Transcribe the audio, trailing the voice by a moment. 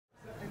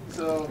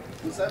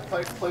Was that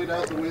fight played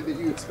out the way that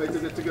you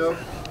expected it to go?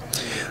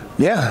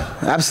 Yeah,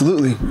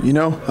 absolutely. You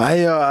know,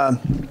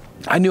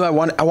 I knew I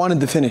wanted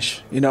the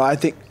finish. You know, I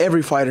think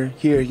every fighter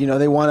here, you know,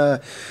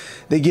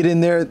 they get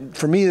in there.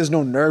 For me, there's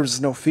no nerves,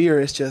 no fear.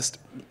 It's just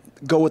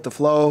go with the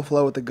flow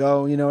with the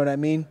go. You know what I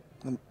mean?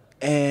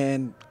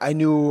 And I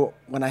knew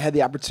when I had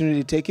the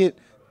opportunity to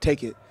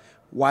take it.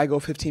 Why go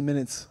 15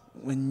 minutes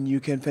when you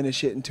can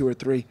finish it in 2 or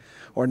 3,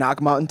 or knock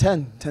them out in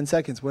 10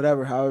 seconds,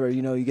 whatever, however,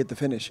 you know, you get the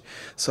finish.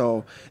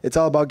 So it's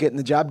all about getting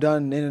the job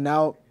done, in and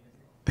out,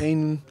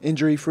 pain,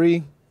 injury free,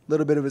 a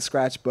little bit of a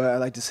scratch, but I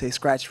like to say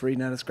scratch free,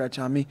 not a scratch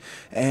on me.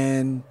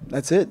 And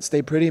that's it.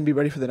 Stay pretty and be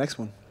ready for the next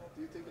one.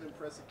 Do you think an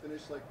impressive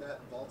finish like that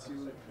vaults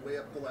you way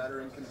up the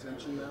ladder in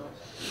contention now?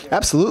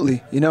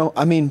 Absolutely. You know,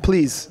 I mean,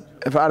 please,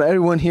 if out of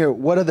everyone here,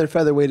 what other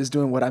featherweight is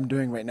doing what I'm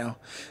doing right now?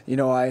 You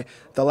know,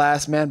 the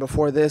last man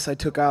before this, I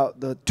took out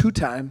the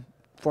 2-time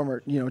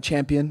former, you know,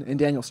 champion in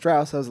Daniel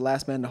Straus. I was the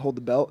last man to hold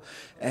the belt,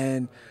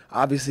 and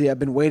obviously I've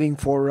been waiting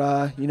for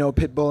you know,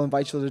 Pitbull and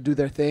Weichel to do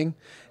their thing,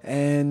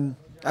 and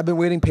I've been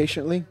waiting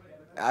patiently.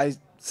 I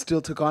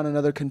still took on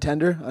another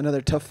contender,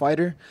 another tough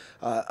fighter,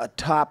 a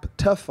top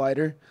tough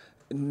fighter,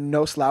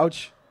 no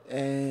slouch,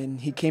 and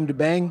he came to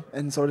bang,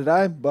 and so did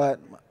I, but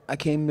I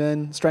came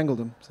and strangled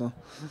him. So.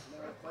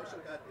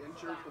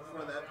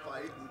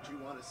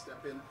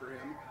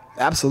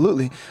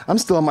 Absolutely. I'm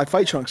still in my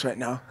fight trunks right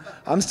now.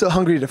 I'm still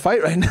hungry to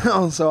fight right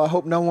now, so I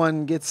hope no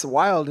one gets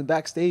wild and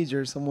backstage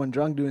or someone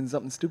drunk doing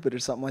something stupid or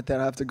something like that.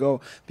 I have to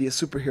go be a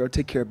superhero,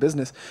 take care of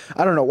business.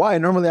 I don't know why.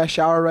 Normally I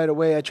shower right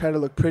away. I try to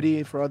look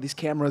pretty for all these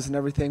cameras and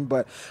everything,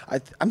 but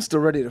I'm still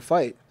ready to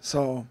fight.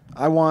 So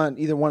I want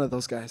either one of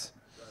those guys.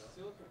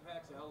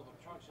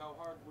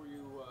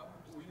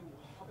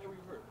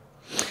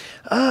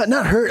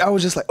 Not hurt. I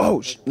was just like,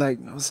 oh, like,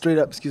 I was straight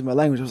up, excuse my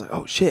language. I was like,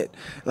 oh, shit.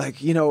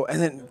 Like, you know,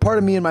 and then part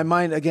of me in my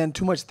mind, again,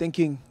 too much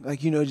thinking,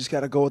 like, you know, you just got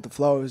to go with the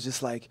flow. It was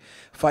just like,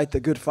 fight the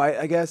good fight,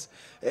 I guess.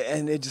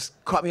 And it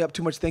just caught me up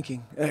too much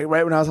thinking. Like,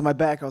 right when I was on my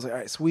back, I was like, all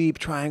right, sweep,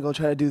 triangle,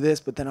 try to do this.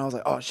 But then I was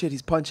like, oh, shit,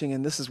 he's punching.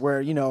 And this is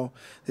where, you know,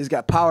 he's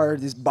got power,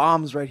 these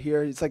bombs right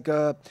here. It's like,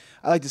 I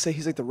like to say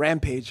he's like the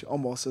Rampage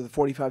almost of the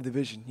 45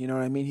 division. You know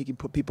what I mean? He can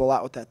put people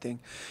out with that thing.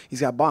 He's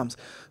got bombs.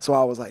 So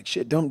I was like,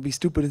 shit, don't be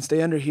stupid and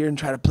stay under here and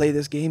try to play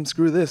this game.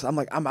 Screw this. I'm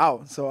like, I'm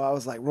out. So I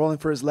was like rolling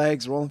for his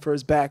legs, rolling for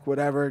his back,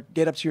 whatever.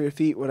 Get up to your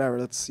feet, whatever.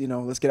 Let's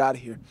get out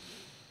of here.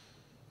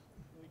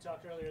 We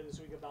talked earlier this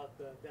week about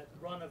that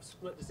run of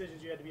split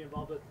decisions you had to be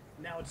involved with.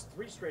 Now it's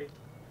 3 straight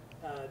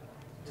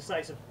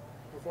decisive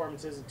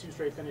performances and 2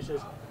 straight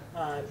finishes.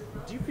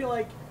 Do you feel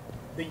like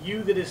the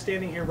you that is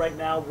standing here right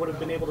now would have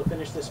been able to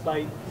finish this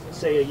fight,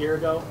 say, a year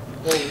ago?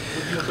 Or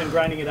would you have been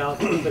grinding it out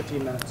for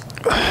 15 minutes?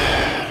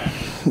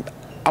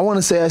 I want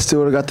to say I still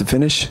would have got the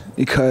finish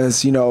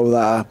because, you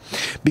know,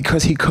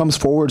 because he comes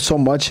forward so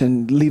much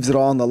and leaves it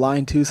all on the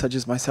line too, such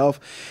as myself.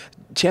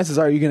 Chances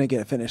are you're going to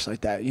get a finish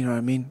like that, you know what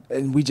I mean?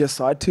 And we just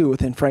saw it too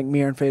within Frank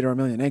Mir and Fedor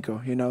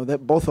Emelianenko, you know,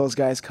 that both those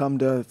guys come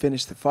to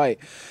finish the fight,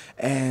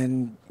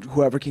 and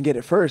whoever can get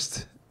it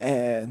first.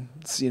 And,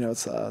 it's, you know,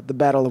 it's the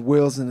battle of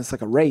wills, and it's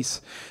like a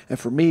race. And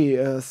for me,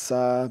 it's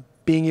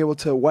being able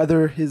to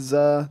weather his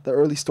the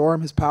early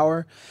storm, his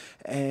power,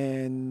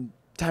 and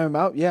time him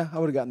out. Yeah, I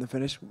would have gotten the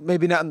finish.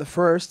 Maybe not in the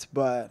first,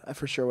 but I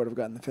for sure would have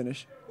gotten the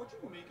finish. What do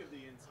you make of the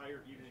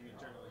entire evening in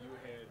general? You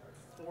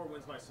had 4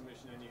 wins by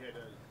submission, and you had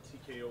a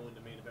TKO in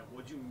the main event.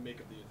 What do you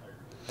make of the entire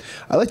evening?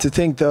 I like to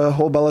think the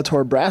whole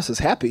Bellator brass is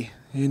happy.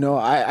 You know,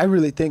 I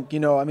really think, you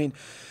know, I mean,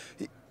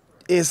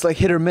 it's like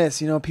hit or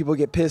miss. You know, people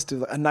get pissed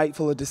at a night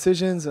full of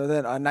decisions or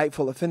then a night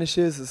full of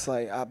finishes. It's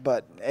like,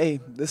 but hey,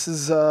 this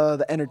is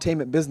the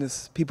entertainment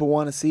business. People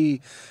want to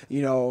see,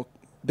 you know,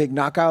 big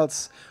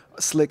knockouts,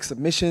 slick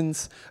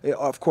submissions,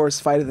 of course,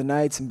 fight of the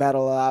nights and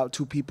battle out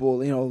 2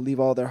 people, you know, leave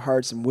all their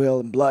hearts and will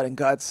and blood and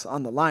guts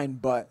on the line.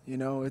 But, you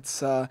know,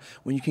 it's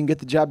when you can get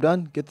the job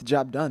done, get the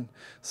job done.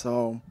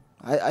 So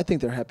I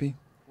think they're happy.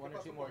 1 or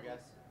 2 more, guys.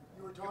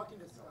 You were talking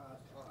to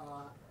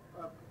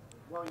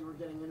while you were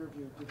getting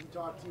interviewed. Did he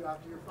talk to you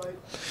after your fight?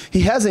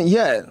 He hasn't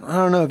yet. I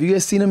don't know. Have you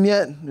guys seen him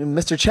yet?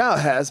 Mr. Chow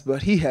has,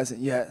 but he hasn't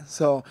yet.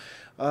 So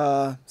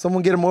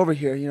someone get him over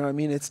here. You know what I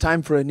mean? It's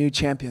time for a new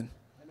champion.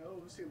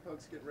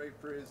 Get ready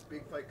for his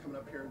big fight coming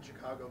up here in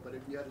Chicago, but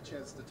if you had a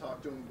chance to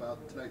talk to him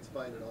about tonight's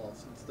fight at all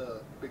since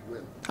the big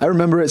win. I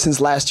remember it since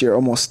last year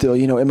almost still,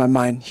 you know, in my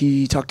mind.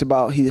 He talked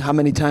about how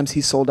many times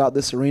he sold out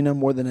this arena,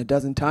 more than a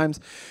dozen times,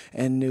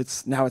 and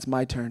now it's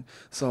my turn.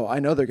 So I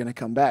know they're going to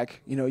come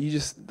back. You know,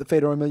 the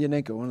Fedor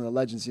Emelianenko, one of the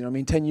legends, you know, I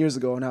mean, 10 years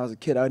ago when I was a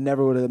kid, I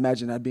never would have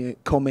imagined I'd be a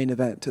co-main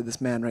event to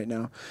this man right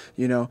now,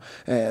 you know,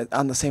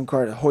 on the same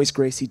card, Hoist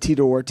Gracie,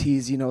 Tito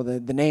Ortiz, you know,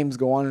 the names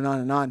go on,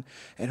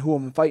 and who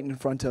I'm fighting in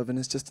front of, and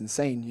it's just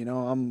insane. You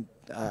know,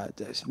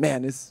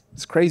 man, it's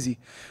crazy.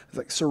 It's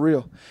like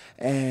surreal.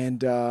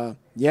 And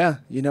yeah,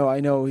 you know, I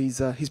know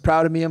he's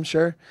proud of me, I'm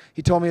sure.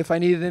 He told me if I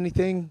needed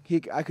anything,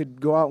 I could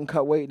go out and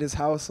cut weight at his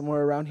house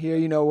somewhere around here,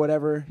 you know,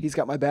 whatever. He's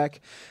got my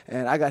back,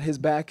 and I got his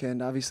back,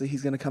 and obviously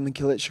he's going to come and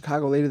kill it in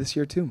Chicago later this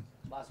year too.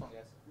 Last one,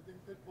 guys. You think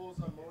Pitbull's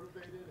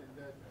unmotivated, and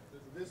that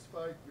this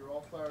fight you're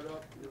all fired fired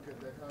up? You'll get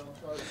that title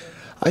shot again?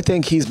 I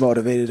think he's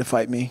motivated to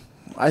fight me.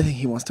 I think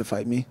he wants to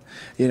fight me.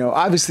 You know,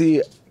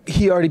 obviously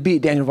he already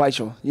beat Daniel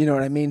Weichel. You know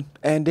what I mean?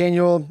 And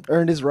Daniel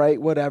earned his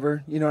right,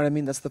 whatever. You know what I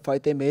mean? That's the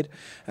fight they made,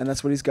 and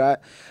that's what he's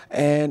got.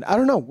 And I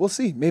don't know. We'll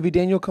see. Maybe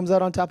Daniel comes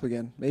out on top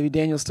again. Maybe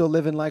Daniel's still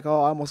living like,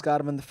 oh, I almost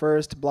got him in the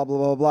first, blah, blah,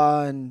 blah,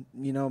 blah. And,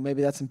 you know,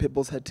 maybe that's in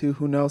Pitbull's head too.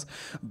 Who knows?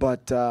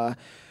 But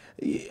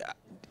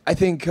I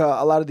think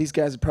a lot of these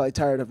guys are probably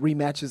tired of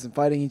rematches and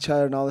fighting each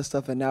other and all this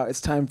stuff. And now it's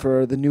time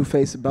for the new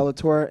face of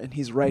Bellator, and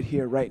he's right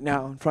here, right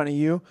now, in front of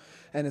you.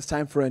 And it's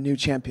time for a new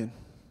champion.